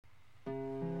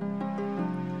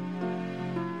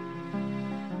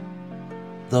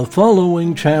The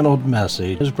following channeled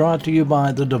message is brought to you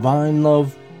by the Divine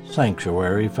Love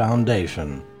Sanctuary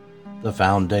Foundation. The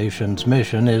Foundation's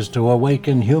mission is to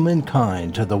awaken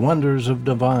humankind to the wonders of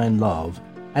divine love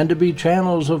and to be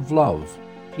channels of love,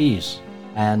 peace,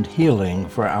 and healing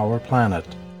for our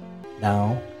planet.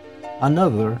 Now,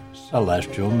 another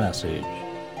celestial message.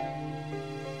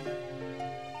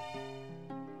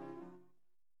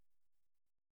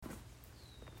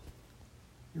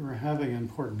 You are having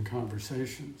important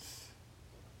conversations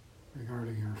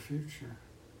regarding your future,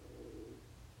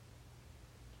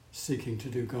 seeking to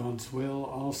do God's will,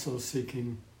 also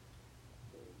seeking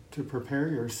to prepare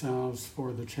yourselves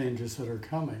for the changes that are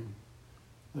coming,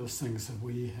 those things that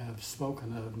we have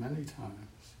spoken of many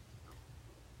times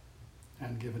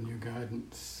and given you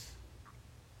guidance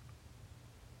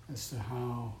as to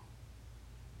how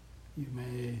you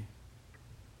may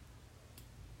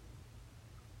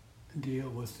deal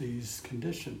with these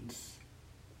conditions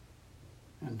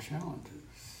and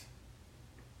challenges.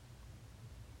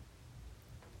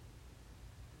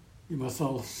 You must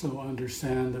also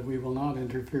understand that we will not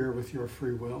interfere with your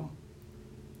free will,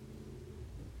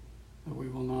 that we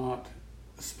will not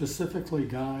specifically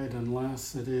guide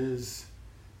unless it is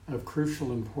of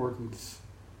crucial importance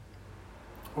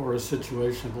or a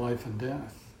situation of life and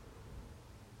death.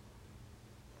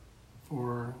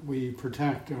 For we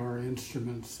protect our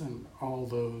instruments and all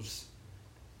those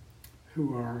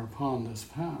who are upon this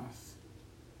path.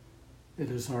 It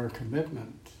is our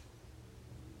commitment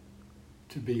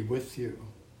to be with you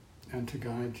and to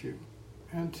guide you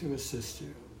and to assist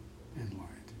you in light.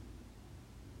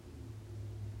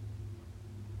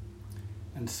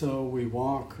 And so we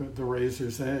walk the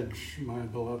razor's edge, my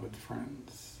beloved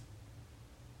friends,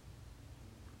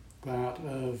 that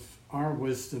of our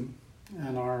wisdom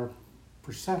and our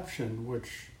perception,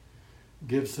 which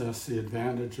gives us the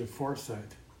advantage of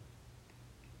foresight,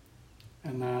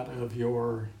 and that of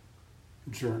your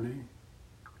journey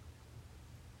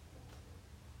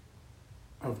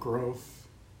of growth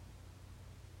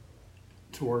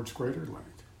towards greater light.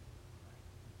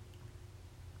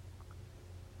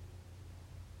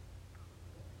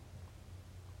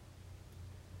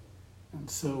 And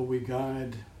so we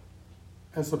guide,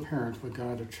 as a parent would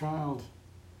guide a child,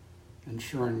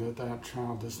 ensuring that that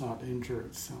child does not injure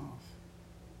itself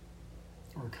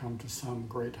or come to some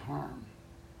great harm.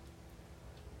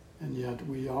 And yet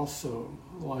we also,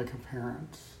 like a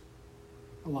parent,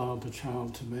 allow the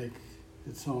child to make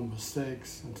its own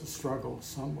mistakes and to struggle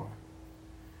somewhat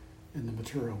in the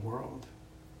material world.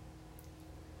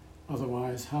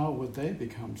 Otherwise, how would they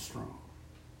become strong?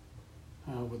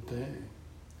 How would they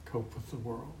cope with the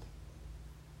world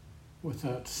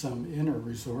without some inner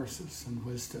resources and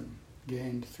wisdom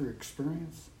gained through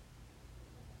experience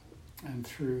and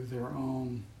through their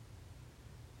own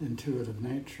intuitive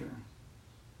nature?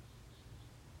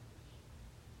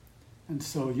 And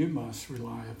so you must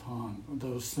rely upon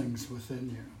those things within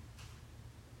you.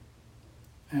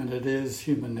 And it is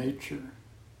human nature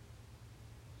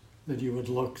that you would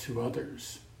look to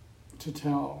others to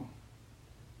tell,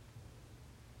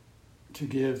 to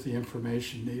give the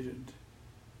information needed,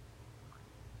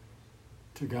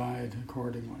 to guide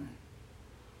accordingly.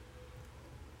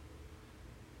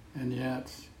 And yet,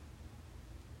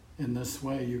 in this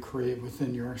way, you create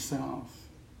within yourself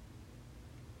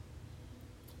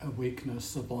a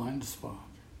weakness, a blind spot,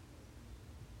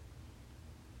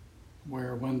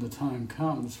 where when the time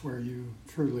comes where you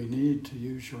truly need to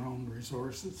use your own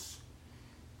resources,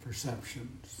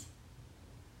 perceptions,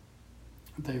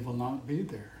 they will not be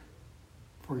there,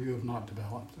 for you have not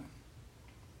developed them.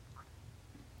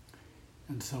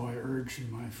 And so I urge you,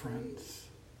 my friends,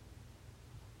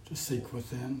 to seek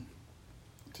within,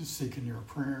 to seek in your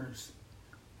prayers,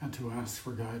 and to ask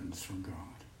for guidance from God.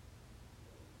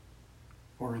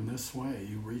 For in this way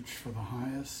you reach for the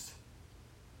highest,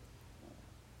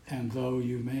 and though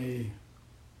you may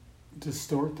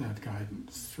distort that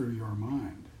guidance through your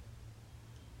mind,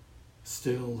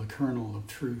 still the kernel of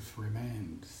truth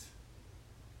remains.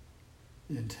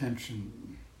 The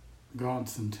intention,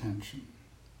 God's intention,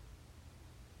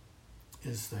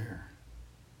 is there.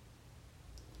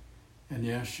 And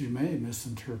yes, you may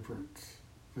misinterpret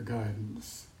the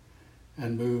guidance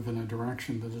and move in a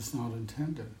direction that is not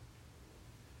intended.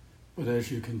 But as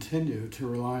you continue to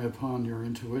rely upon your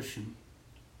intuition,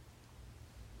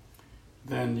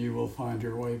 then you will find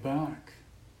your way back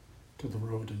to the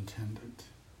road intended.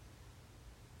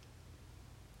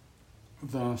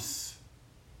 Thus,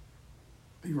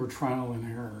 your trial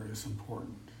and error is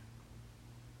important.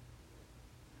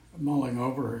 Mulling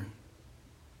over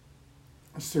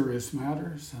serious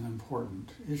matters and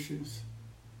important issues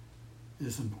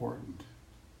is important.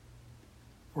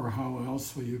 For how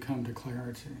else will you come to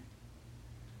clarity?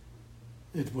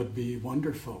 It would be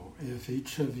wonderful if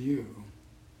each of you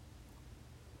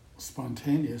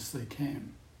spontaneously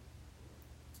came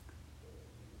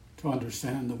to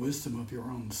understand the wisdom of your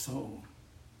own soul.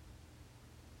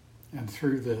 And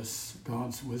through this,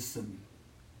 God's wisdom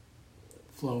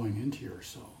flowing into your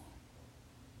soul.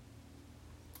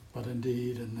 But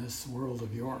indeed, in this world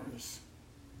of yours,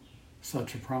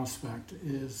 such a prospect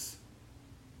is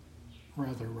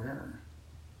rather rare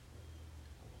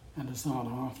and is not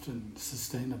often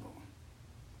sustainable.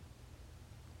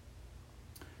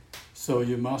 So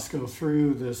you must go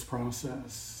through this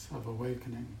process of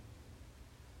awakening,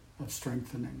 of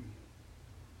strengthening,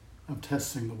 of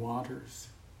testing the waters,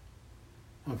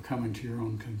 of coming to your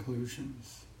own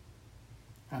conclusions,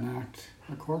 and act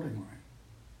accordingly.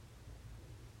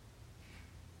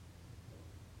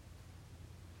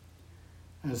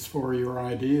 As for your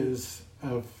ideas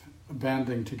of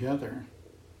banding together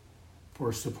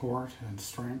for support and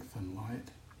strength and light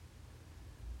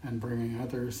and bringing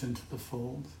others into the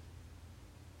fold,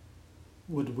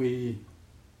 would we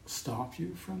stop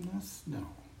you from this? No.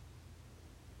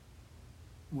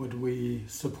 Would we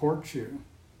support you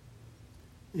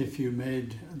if you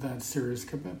made that serious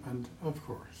commitment? Of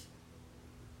course.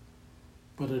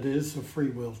 But it is a free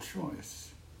will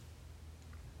choice.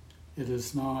 It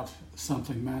is not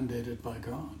something mandated by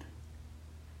God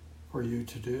for you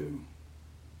to do.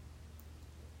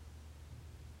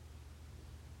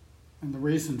 And the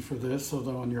reason for this,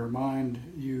 although in your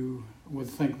mind you would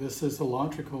think this is a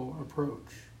logical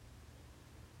approach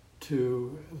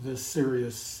to this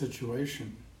serious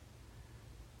situation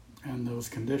and those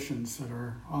conditions that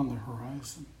are on the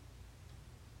horizon.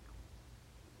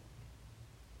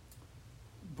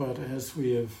 But as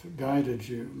we have guided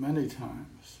you many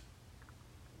times,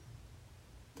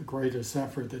 the greatest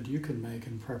effort that you can make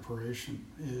in preparation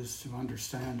is to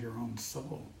understand your own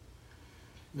soul,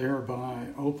 thereby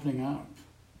opening up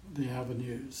the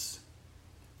avenues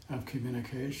of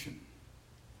communication,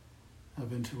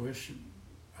 of intuition,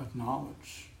 of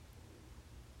knowledge,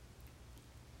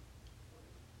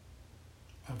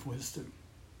 of wisdom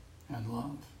and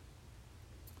love,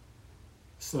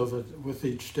 so that with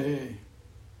each day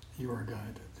you are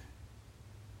guided.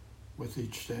 With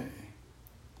each day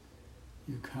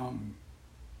you come,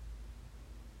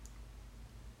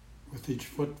 with each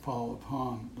footfall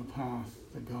upon the path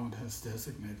that God has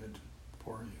designated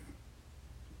for you.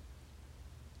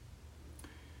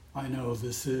 I know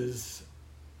this is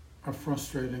a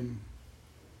frustrating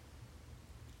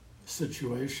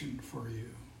situation for you,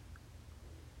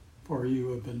 for you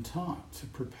have been taught to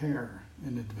prepare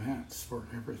in advance for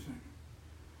everything,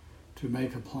 to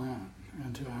make a plan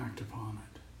and to act upon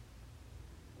it.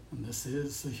 And this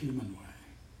is the human way.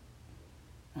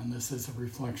 And this is a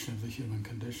reflection of the human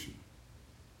condition.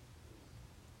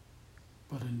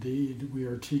 But indeed, we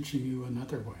are teaching you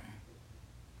another way.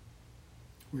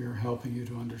 We are helping you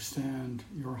to understand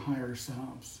your higher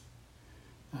selves,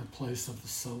 that place of the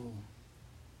soul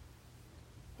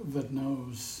that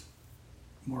knows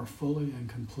more fully and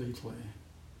completely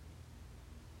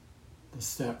the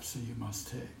steps that you must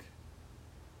take.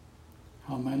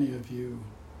 How many of you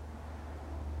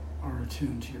are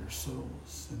attuned to your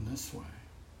souls in this way?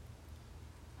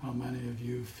 How many of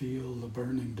you feel the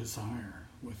burning desire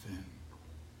within,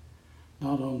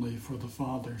 not only for the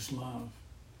Father's love,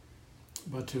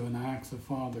 but to enact the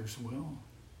Father's will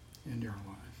in your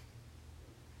life,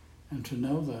 and to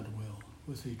know that will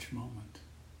with each moment,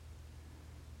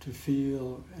 to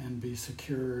feel and be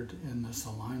secured in this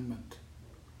alignment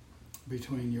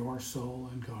between your soul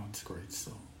and God's great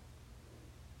soul.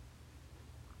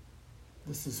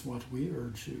 This is what we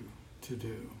urge you to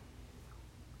do.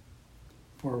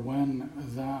 For when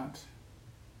that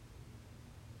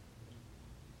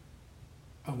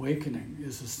awakening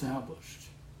is established,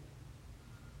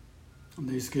 and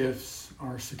these gifts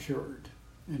are secured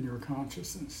in your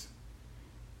consciousness,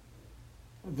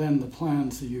 then the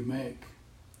plans that you make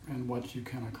and what you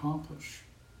can accomplish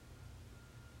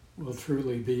will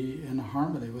truly be in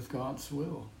harmony with God's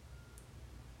will.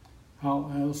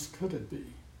 How else could it be?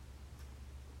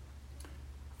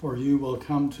 For you will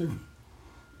come to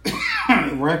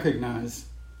recognize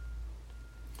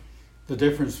the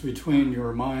difference between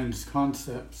your mind's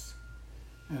concepts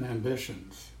and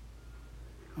ambitions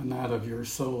and that of your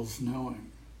soul's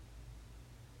knowing.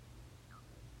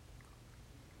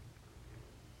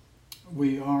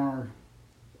 We are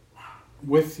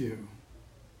with you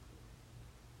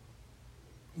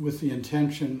with the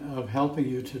intention of helping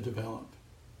you to develop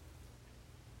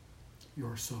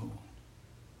your soul,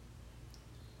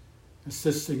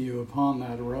 assisting you upon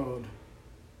that road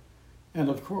And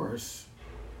of course,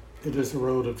 it is a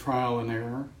road of trial and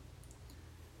error.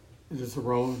 It is a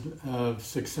road of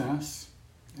success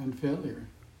and failure.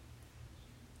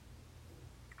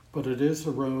 But it is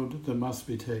a road that must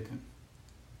be taken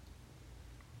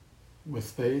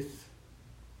with faith,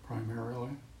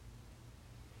 primarily,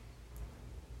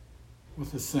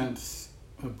 with a sense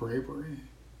of bravery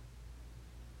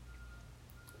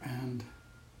and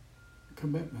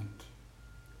commitment.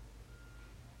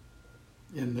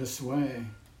 In this way,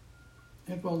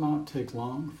 it will not take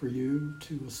long for you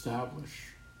to establish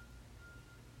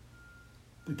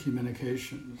the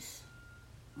communications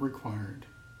required.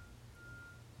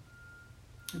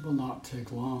 It will not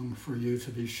take long for you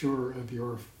to be sure of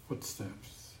your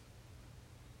footsteps.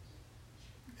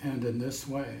 And in this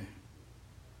way,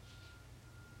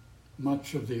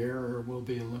 much of the error will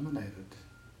be eliminated.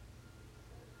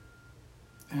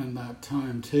 And that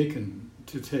time taken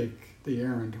to take the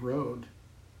errant road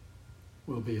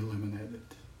will be eliminated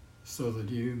so that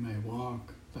you may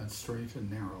walk that straight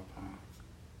and narrow path.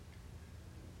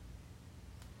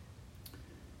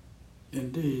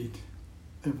 Indeed,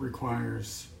 it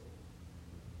requires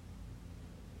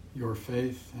your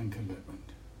faith and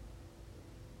commitment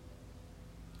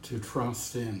to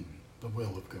trust in the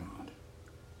will of God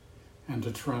and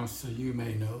to trust that you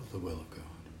may know the will of God.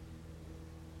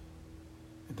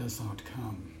 It does not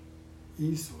come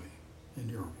easily in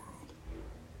your world.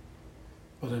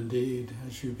 But indeed,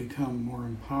 as you become more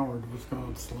empowered with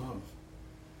God's love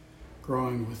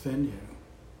growing within you,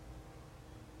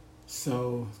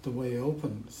 so the way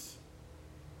opens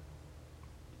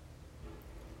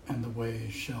and the way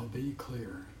shall be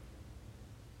clear,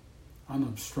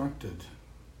 unobstructed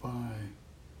by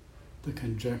the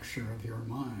conjecture of your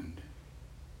mind,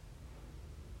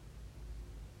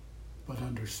 but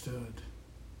understood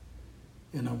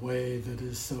in a way that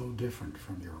is so different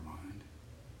from your mind,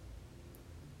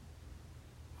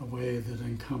 a way that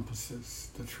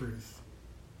encompasses the truth,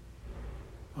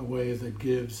 a way that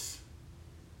gives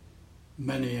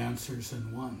many answers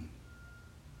in one,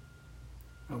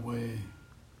 a way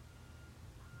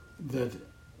that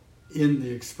in the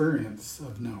experience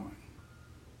of knowing,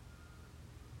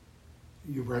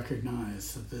 you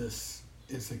recognize that this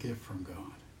is a gift from God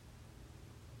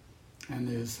and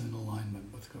is in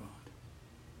alignment with God.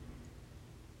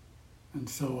 And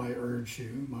so I urge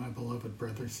you, my beloved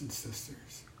brothers and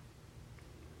sisters,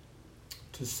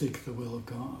 to seek the will of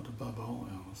God above all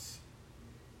else,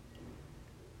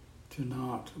 to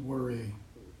not worry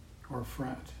or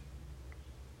fret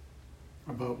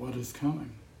about what is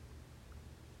coming,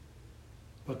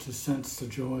 but to sense the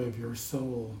joy of your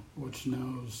soul, which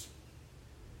knows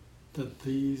that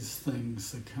these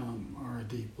things that come are a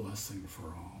deep blessing for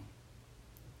all,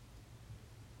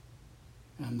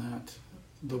 and that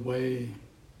the way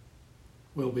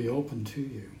will be open to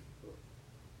you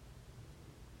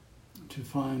to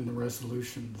find the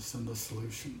resolutions and the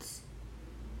solutions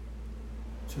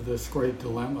to this great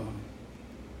dilemma,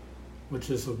 which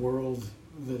is a world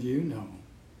that you know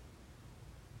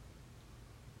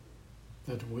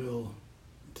that will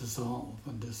dissolve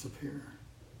and disappear,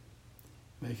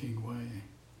 making way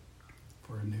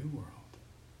for a new world.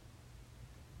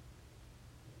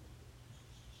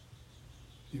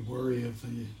 You worry of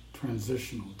the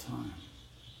transitional time.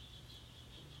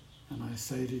 And I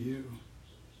say to you,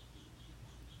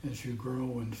 as you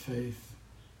grow in faith,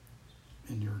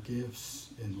 in your gifts,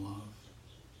 in love,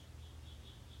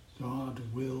 God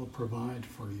will provide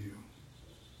for you.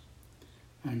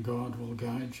 And God will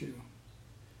guide you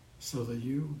so that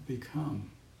you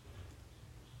become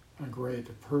a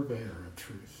great purveyor of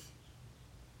truth,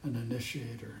 an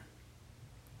initiator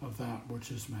of that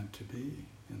which is meant to be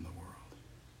in the world.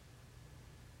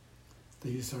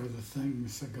 These are the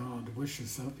things that God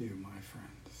wishes of you, my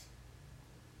friends,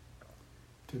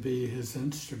 to be his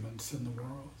instruments in the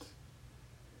world,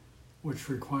 which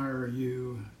require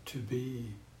you to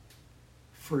be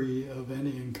free of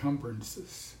any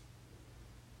encumbrances,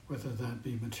 whether that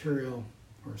be material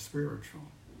or spiritual.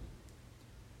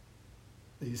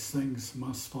 These things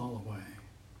must fall away,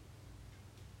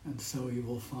 and so you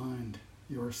will find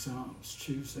yourselves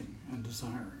choosing and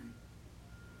desiring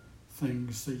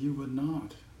things that you would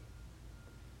not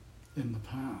in the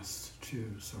past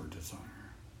choose or desire.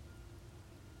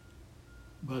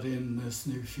 But in this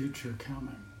new future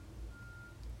coming,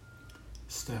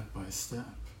 step by step,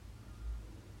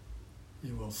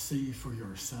 you will see for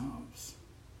yourselves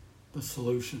the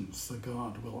solutions that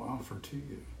God will offer to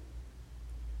you,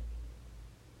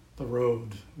 the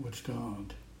road which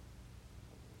God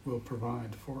will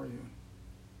provide for you,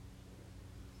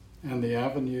 and the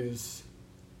avenues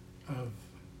of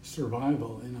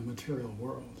survival in a material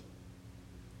world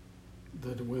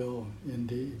that will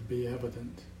indeed be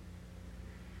evident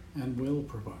and will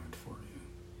provide for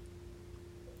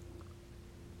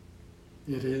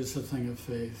you. It is a thing of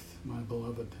faith, my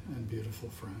beloved and beautiful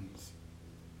friends.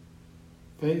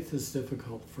 Faith is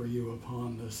difficult for you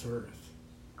upon this earth,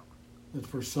 that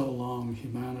for so long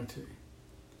humanity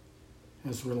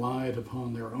has relied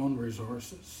upon their own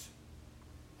resources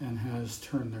and has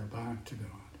turned their back to God.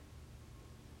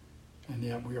 And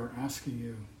yet we are asking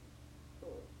you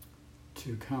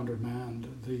to countermand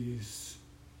these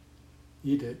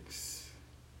edicts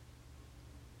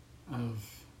of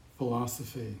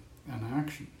philosophy and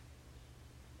action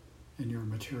in your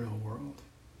material world,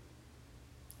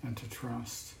 and to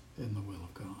trust in the will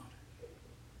of God.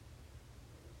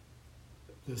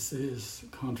 This is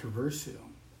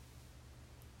controversial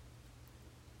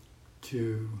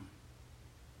to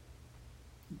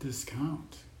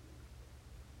discount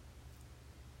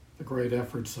the great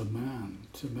efforts of man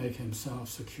to make himself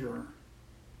secure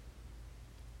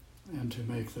and to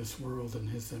make this world in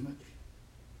his image.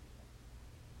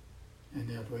 And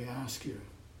yet we ask you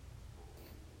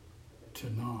to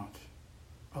not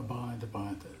abide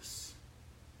by this,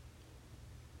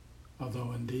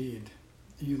 although indeed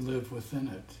you live within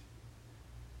it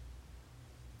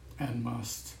and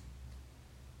must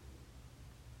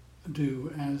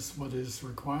do as what is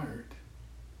required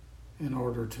in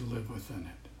order to live within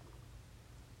it.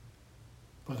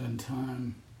 But in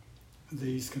time,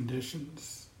 these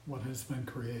conditions, what has been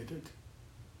created,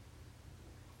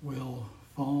 will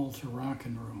fall to rack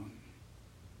and ruin,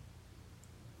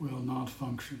 will not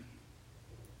function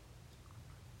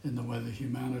in the way that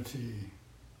humanity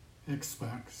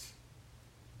expects.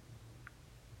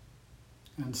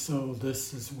 And so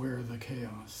this is where the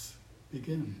chaos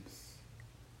begins.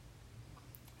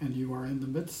 And you are in the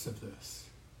midst of this.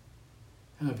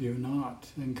 Have you not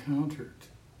encountered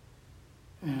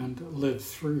and lived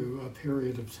through a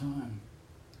period of time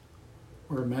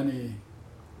where many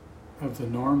of the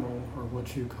normal, or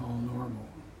what you call normal,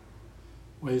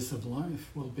 ways of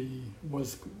life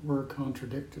were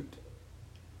contradicted,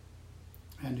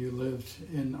 and you lived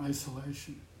in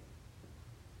isolation?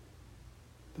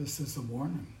 This is a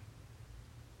warning.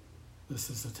 This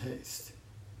is a taste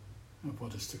of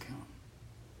what is to come.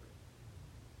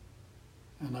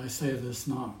 And I say this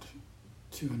not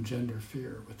to engender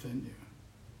fear within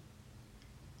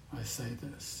you. I say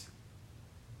this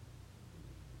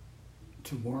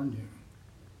to warn you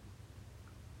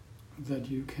that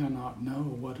you cannot know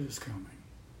what is coming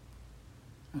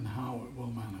and how it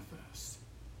will manifest.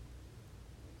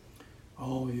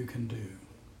 All you can do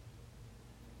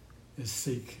is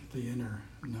seek the inner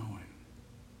knowing,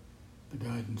 the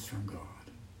guidance from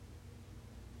God.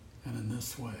 And in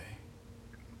this way,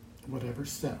 whatever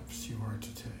steps you are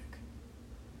to take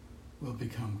will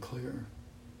become clear.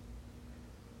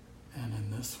 And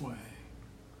in this way,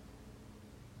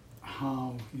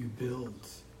 how you build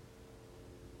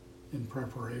in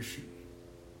preparation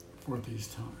for these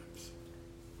times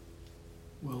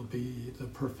will be the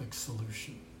perfect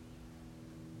solution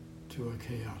to a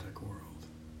chaotic world.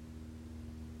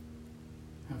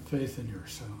 Have faith in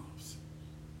yourselves.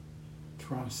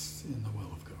 Trust in the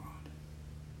will of God.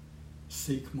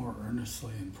 Seek more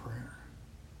earnestly in prayer.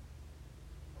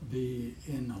 Be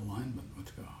in alignment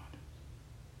with God.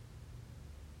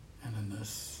 And in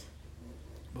this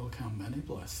will come many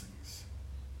blessings,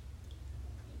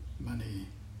 many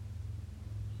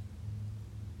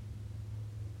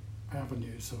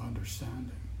avenues of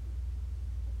understanding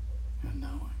and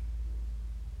knowing.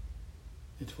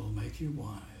 It will make you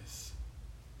wise.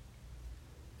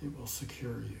 It will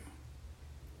secure you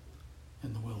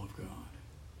in the will of God.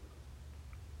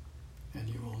 And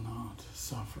you will not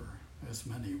suffer as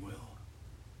many will,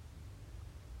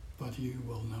 but you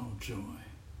will know joy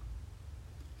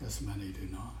as many do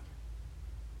not.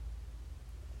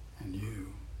 And you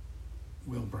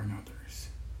will bring others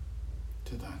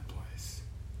to that place.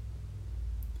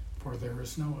 For there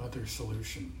is no other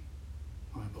solution,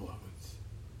 my beloveds.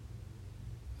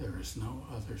 There is no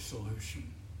other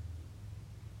solution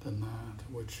than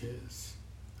that which is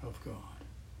of God.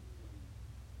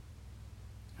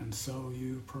 And so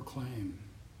you proclaim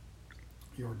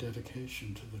your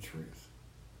dedication to the truth.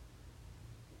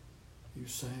 You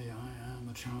say, I am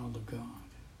a child of God,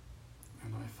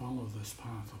 and I follow this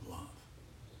path of love.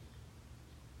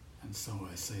 And so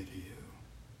I say to you,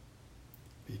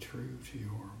 be true to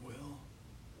your will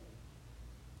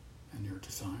and your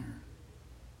desire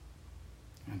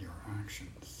and your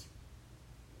actions,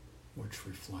 which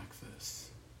reflect this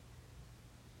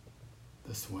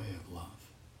way of love.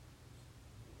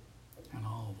 And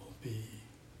all will be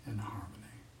in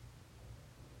harmony.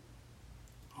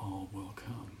 All will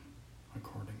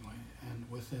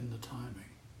within the timing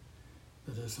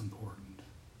that is important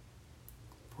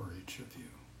for each of you.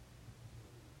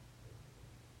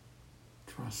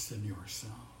 Trust in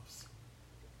yourselves.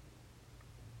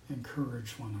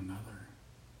 Encourage one another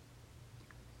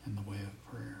in the way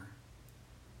of prayer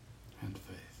and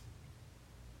faith.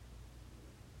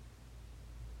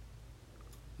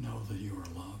 Know that you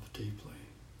are loved deeply.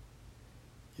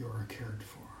 You are cared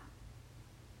for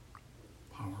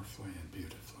powerfully and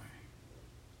beautifully.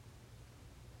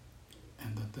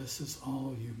 And that this is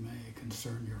all you may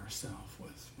concern yourself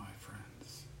with, my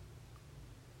friends.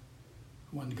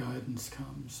 When guidance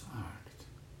comes, act.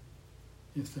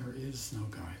 If there is no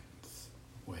guidance,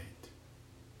 wait.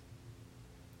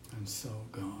 And so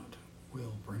God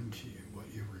will bring to you what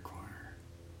you require.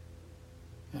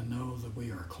 And know that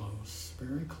we are close,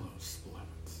 very close,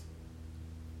 beloveds.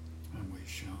 And we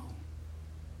shall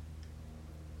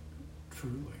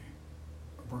truly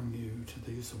bring you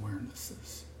to these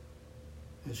awarenesses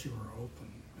as you are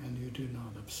open and you do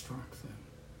not obstruct them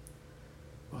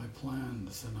by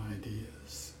plans and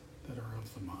ideas that are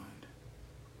of the mind,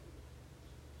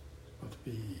 but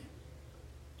be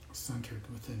centered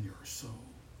within your soul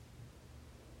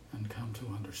and come to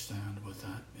understand what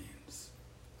that means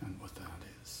and what that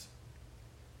is.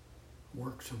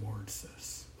 Work towards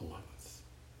this, beloveds.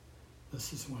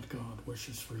 This is what God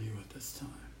wishes for you at this time.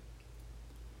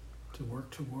 To work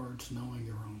towards knowing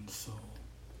your own soul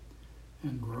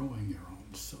and growing your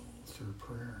own soul through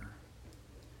prayer,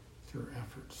 through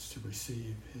efforts to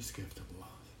receive his gift of love.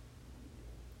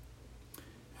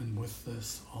 And with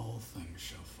this, all things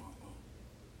shall follow.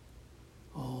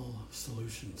 All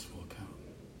solutions will come.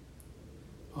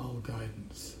 All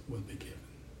guidance will be given.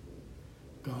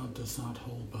 God does not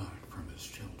hold back from his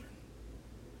children.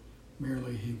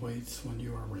 Merely he waits when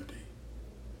you are ready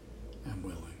and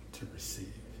willing to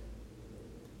receive.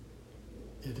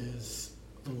 It is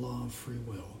the law of free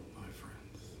will, my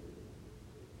friends.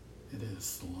 It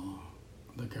is the law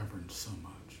that governs so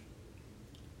much.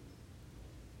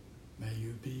 May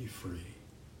you be free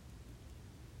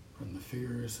from the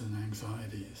fears and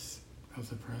anxieties of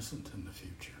the present and the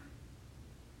future.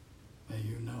 May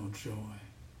you know joy,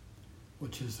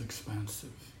 which is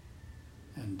expansive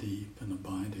and deep and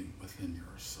abiding within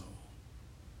your soul.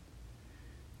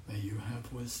 May you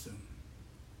have wisdom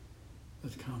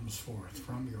that comes forth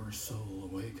from your soul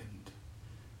awakened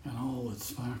and all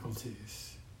its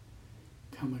faculties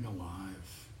coming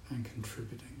alive and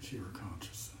contributing to your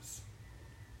consciousness.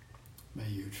 May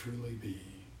you truly be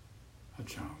a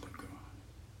child of God.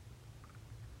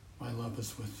 My love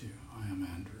is with you. I am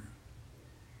Andrew,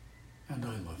 and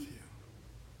I love you.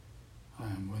 I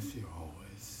am with you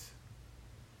always.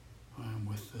 I am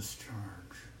with this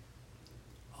charge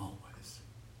always.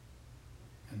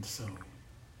 And so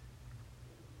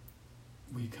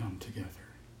we come together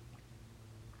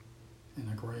in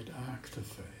a great act of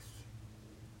faith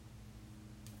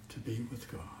to be with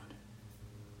God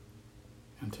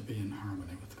and to be in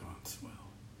harmony with God's will.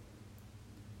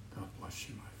 God bless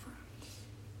you, my friends.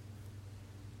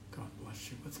 God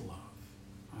bless you with love.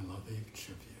 I love each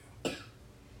of you.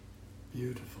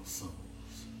 Beautiful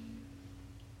souls.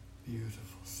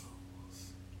 Beautiful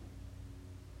souls.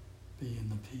 Be in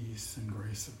the peace and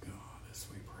grace of God as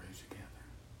we pray together.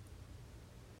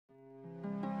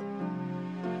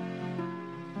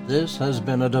 This has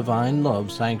been a Divine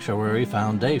Love Sanctuary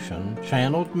Foundation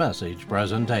channeled message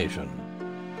presentation.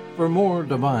 For more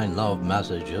Divine Love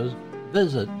messages,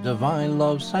 visit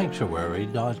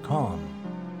divinelovesanctuary.com.